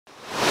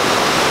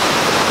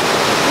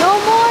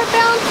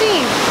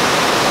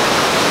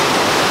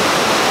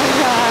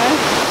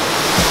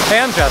Hey,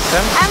 I'm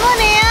Justin. I'm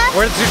Lenaya.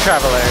 We're the Zoo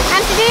Travelers.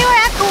 And today we're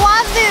at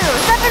Kawazu,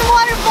 7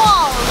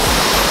 waterfalls.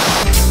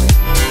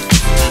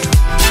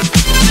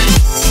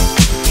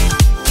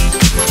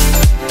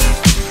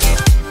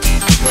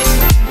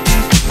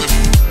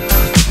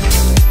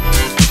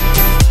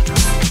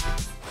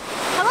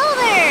 Hello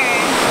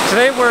there.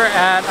 Today we're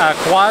at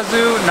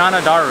Kawazu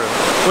Nanadaru,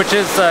 which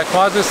is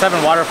Kawazu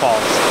 7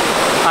 waterfalls.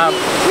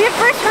 We had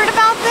first heard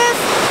about this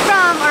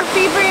from our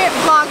favorite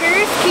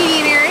vloggers, Katie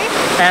and Eric.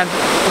 And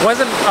it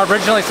wasn't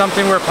originally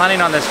something we were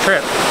planning on this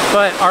trip,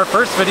 but our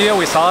first video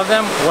we saw of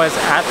them was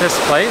at this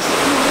place,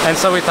 and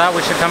so we thought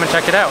we should come and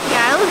check it out.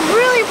 Yeah, it was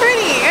really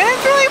pretty, and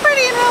it's really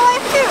pretty in real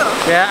life too.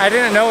 Yeah, I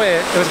didn't know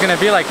it was going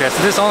to be like this.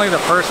 This is only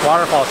the first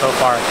waterfall so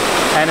far.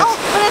 And it's,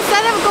 but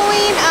instead of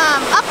going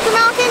up the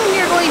mountain,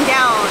 you're going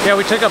down. Yeah,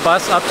 we took a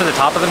bus up to the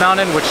top of the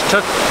mountain, which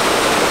took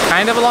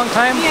kind of a long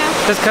time. Yeah.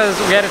 Just because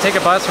we had to take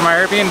a bus from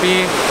our Airbnb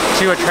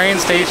to a train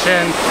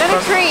station. Then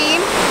a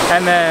train.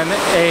 And then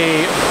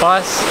a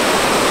bus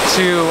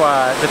to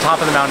the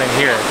top of the mountain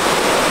here.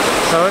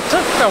 So it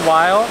took a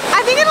while.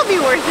 I think it'll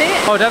be worth it.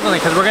 Oh, definitely,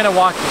 because we're going to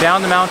walk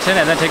down the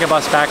mountain and then take a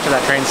bus back to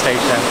that train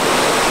station.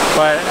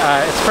 But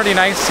it's pretty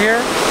nice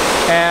here,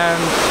 and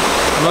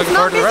I'm looking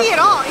forward to the rest. It's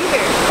not busy at all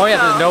either. Oh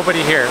yeah, there's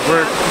nobody here. Yeah.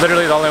 We're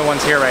literally the only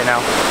ones here right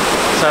now.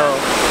 So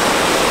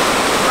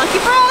lucky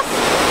for us.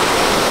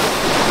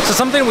 So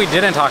something we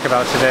didn't talk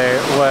about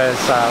today was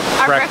our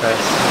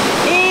breakfast.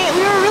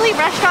 We were really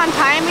rushed on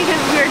time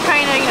because we were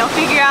trying to,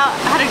 figure out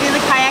how to do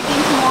the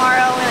kayaking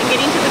tomorrow, and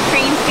getting to the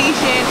train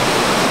station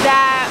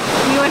that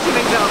we went to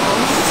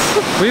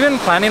McDonald's. We've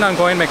been planning on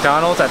going to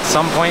McDonald's at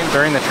some point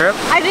during the trip.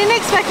 I didn't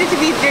expect it to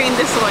be during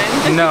this one.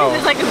 Just because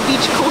it's like a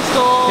beach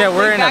coastal. Yeah,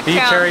 we're in a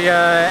beach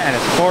area, and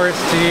it's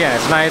foresty, and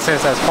it's nice.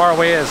 It's as far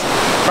away as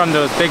from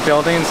those big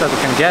buildings as we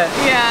can get.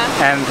 Yeah.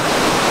 And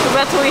so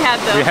that's what we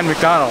had though. We had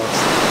McDonald's.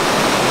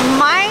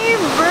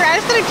 I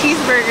just got a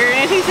cheeseburger,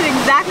 and it tasted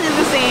exactly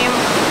the same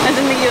as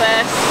in the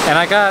US. And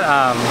I got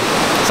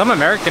some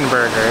American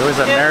burger. It was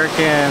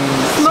American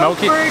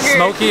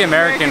smoky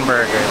American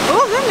burger.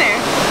 What was in there?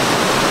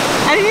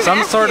 I didn't even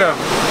some sort of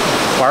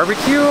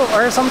barbecue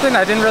or something.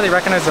 I didn't really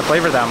recognize the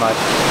flavor that much,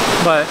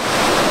 but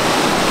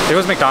it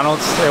was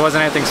McDonald's. It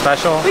wasn't anything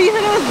special. But you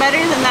said it was better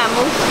than that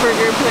Most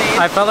Burger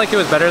place. I felt like it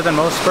was better than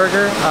Most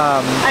Burger,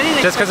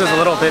 just because it was a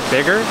little bit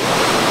bigger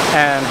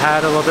and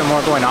had a little bit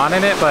more going on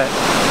in it, but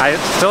I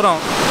still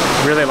don't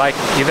really like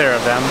either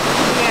of them.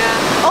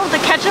 Yeah. Oh, the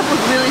ketchup was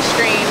really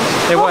strange.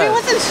 It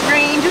wasn't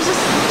strange, it was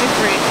just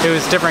different. It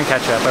was different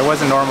ketchup. It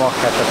wasn't normal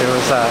ketchup. It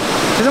was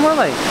more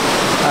like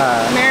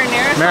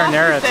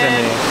marinara to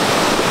me.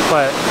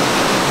 But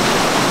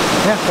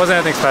yeah, it wasn't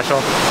anything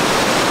special.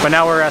 But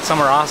now we're at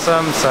somewhere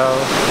awesome, so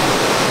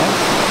yeah.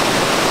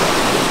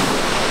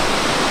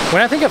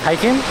 When I think of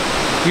hiking,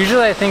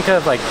 usually I think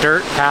of like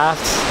dirt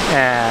paths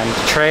and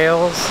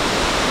trails,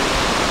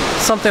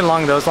 something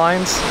along those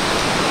lines.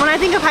 When I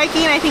think of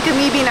hiking, I think of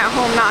me being at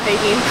home, not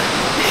hiking.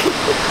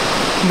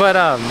 But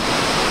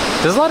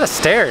there's a lot of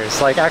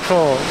stairs, like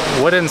actual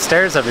wooden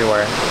stairs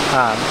everywhere.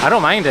 I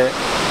don't mind it.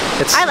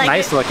 It's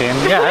nice looking.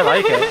 Yeah, I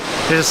like it.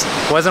 It just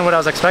wasn't what I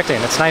was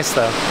expecting. It's nice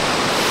though.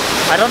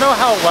 I don't know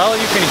how well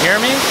you can hear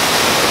me,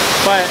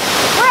 but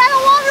we're at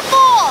a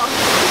waterfall!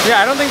 Yeah,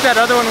 I don't think that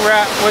other one we're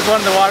at was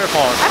one of the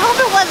waterfalls. I hope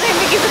it wasn't,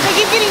 because if they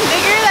keep getting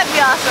bigger, that'd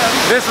be awesome.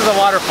 This is a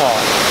waterfall.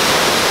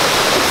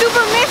 It's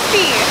super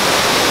misty.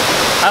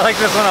 I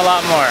like this one a lot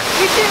more.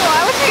 Me too.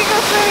 I wish we could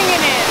go swimming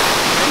in it.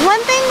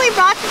 One thing we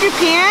brought to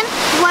Japan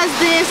was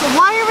this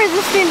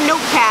water-resistant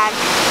notepad,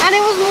 and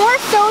it was more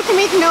so to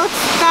make notes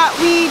that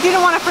we didn't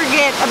want to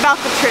forget about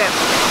the trip.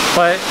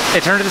 But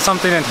it turned into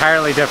something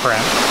entirely different.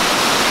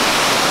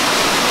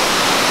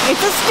 It's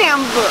a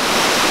stamp book.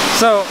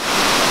 So,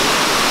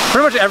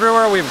 pretty much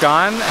everywhere we've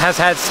gone has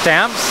had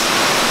stamps.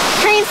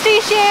 Train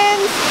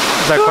stations,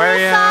 the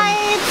aquarium,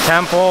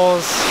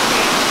 temples.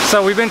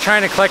 So we've been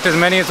trying to collect as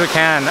many as we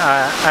can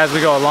as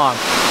we go along.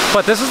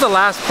 But this was the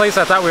last place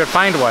I thought we would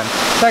find one.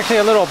 It's actually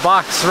a little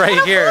box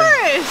right here. Of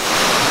course!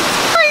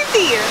 It's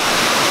crazy!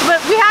 But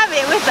we have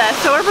it with us,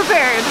 so we're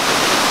prepared.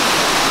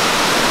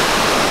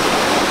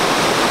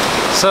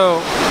 So,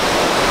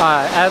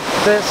 at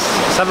this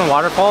 7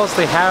 waterfalls,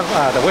 they have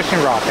the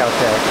wishing rock out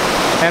there.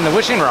 And the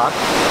wishing rock,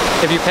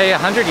 if you pay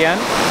 100 yen,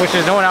 which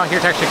there's no one out here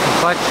to actually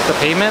collect the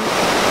payment,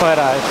 but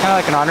it's kind of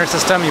like an honor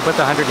system. You put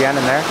the 100 yen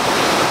in there.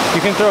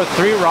 You can throw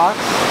 3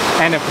 rocks,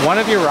 and if one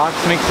of your rocks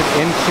makes it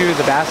into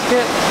the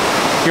basket,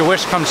 your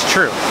wish comes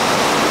true.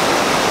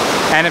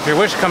 And if your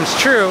wish comes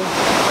true,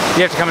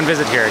 you have to come and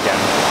visit here again.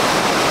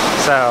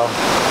 So,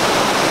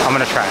 I'm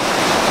gonna try.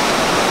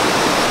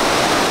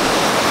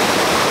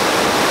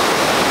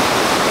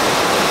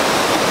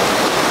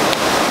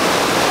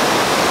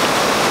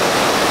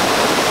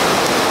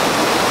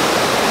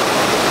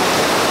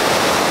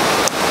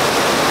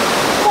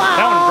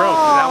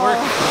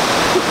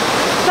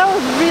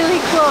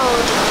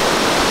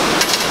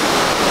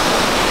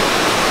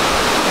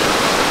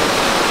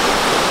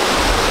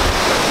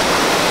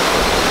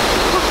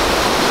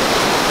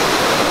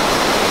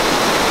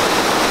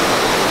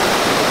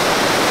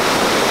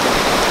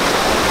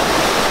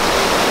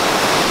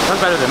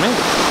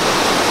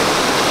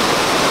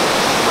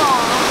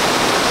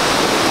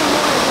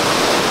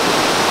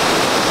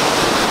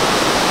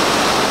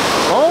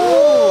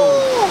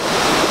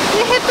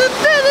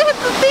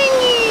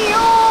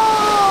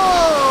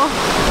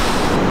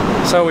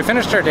 So we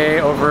finished our day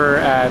over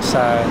at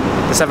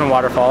the 7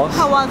 waterfalls.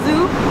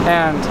 Kawazu.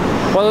 And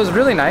well, it was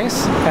really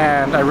nice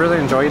and I really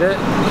enjoyed it.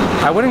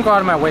 I wouldn't go out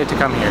of my way to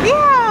come here. Yeah,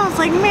 I was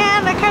like,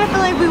 man, I kind of feel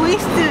like we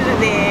wasted a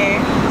day.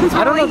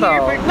 I don't know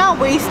about... Not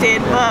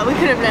wasted, but we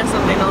could have done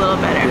something a little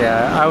better.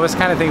 Yeah, I was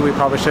kind of thinking we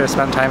probably should have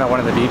spent time at one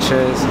of the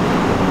beaches.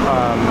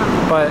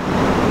 But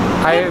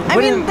I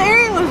mean,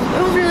 there it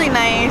was really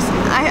nice.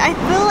 I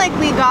feel like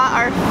we got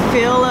our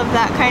fill of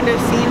that kind of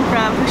scene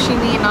from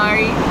Fushimi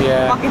Inari,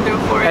 walking through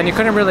a forest. And you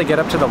couldn't really get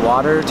up to the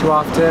water too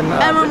often.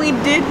 And when we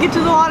did get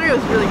to the water, it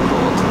was really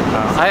cold.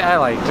 I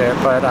liked it,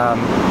 but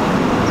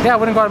yeah, I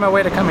wouldn't go out of my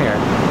way to come here.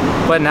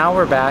 But now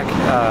we're back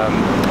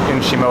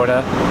in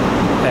Shimoda.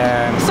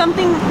 And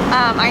something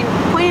I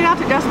pointed out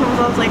to Justin was,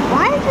 I was like,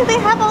 why do they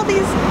have all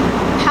these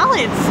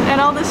pallets at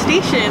all the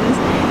stations?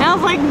 And I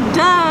was like,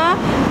 duh.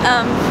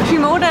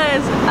 Shimoda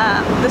is,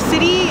 the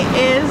city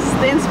is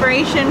the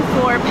inspiration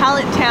for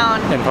Pallet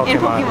Town in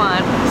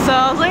Pokemon. So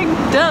I was like,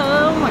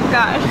 duh, oh my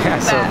gosh. Yeah,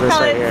 so this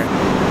pallets, right here.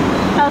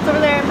 Pallets over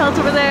there, pallets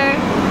over there,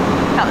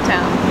 Pallet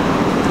Town.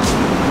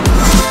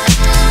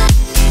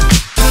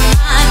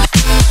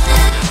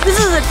 This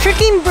is a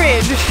tricking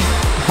bridge.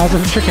 How's it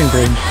a tricking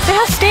bridge? It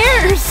has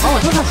stairs. Oh,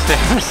 it has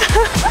stairs.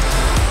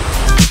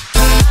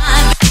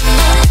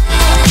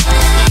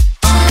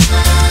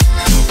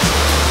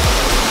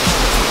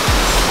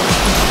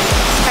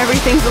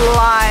 Everything's a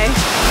lie.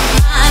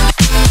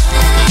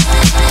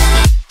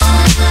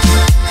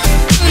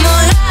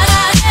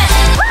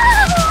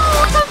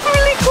 Oh, that's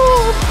really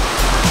cool.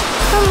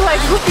 Sounds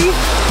like Goofy.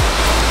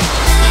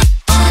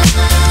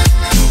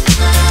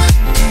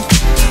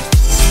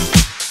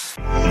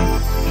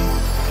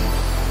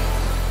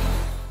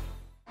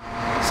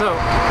 So,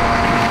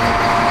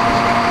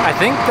 I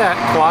think that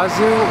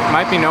Kawazu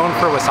might be known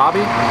for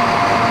wasabi.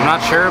 I'm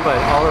not sure, but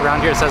all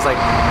around here it says like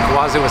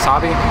Kawazu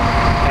wasabi.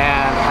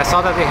 And I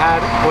saw that they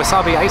had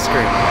wasabi ice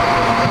cream.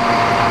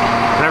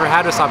 I never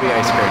had wasabi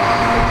ice cream.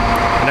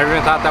 I never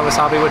even thought that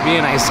wasabi would be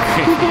an ice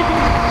cream.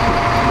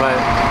 But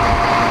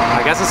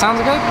I guess it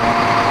sounds good.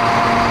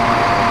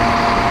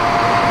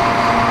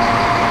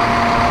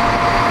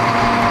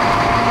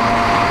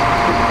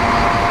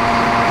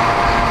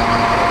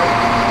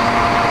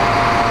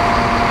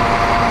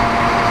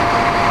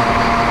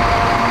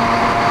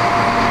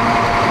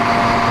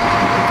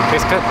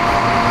 Tastes good.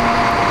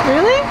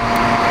 Really?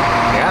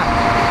 Yeah.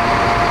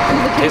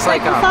 Does it taste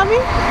like wasabi?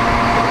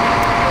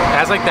 It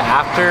has like the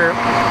after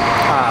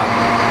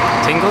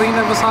tingling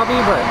of wasabi,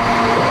 but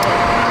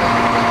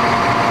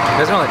it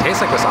doesn't really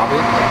taste like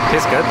wasabi. It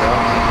tastes good though.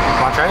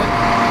 Wanna try it?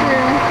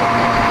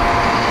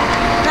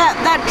 Yeah.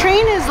 That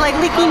train is like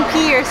leaking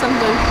pee or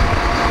something.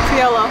 It's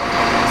yellow.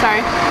 Sorry.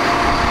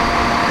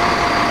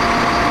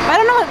 I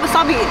don't know what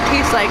wasabi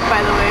tastes like, by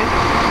the way.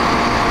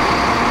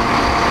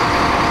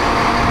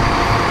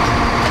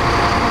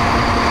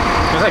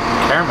 It's like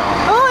caramel.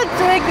 Oh, it's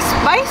like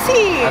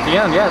spicy. At the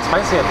end, yeah, it's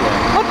spicy at the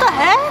end. What the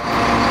heck?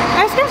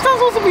 Ice cream's not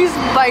supposed to be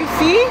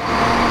spicy.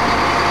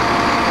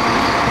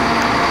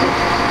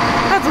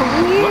 That's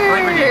weird. What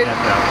flavor do you get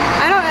though?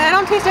 I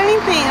don't taste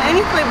anything,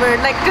 any flavor,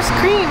 like just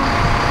cream.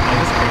 Yeah,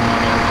 just cream,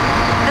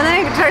 yeah. And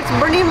then it starts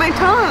burning my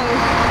tongue.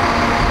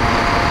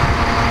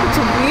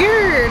 It's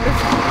weird.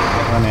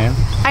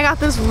 I got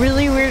this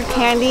really weird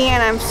candy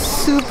and I'm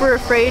super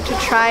afraid to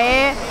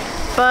try it,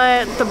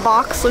 but the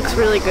box looks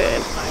really good.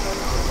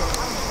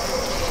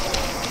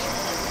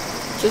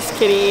 Just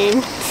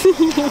kidding.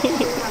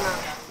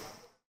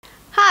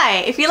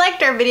 Hi, if you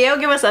liked our video,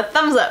 give us a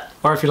thumbs up.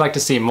 Or if you'd like to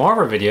see more of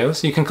our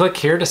videos, you can click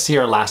here to see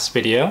our last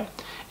video.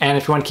 And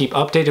if you want to keep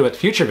updated with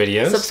future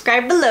videos,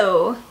 subscribe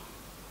below.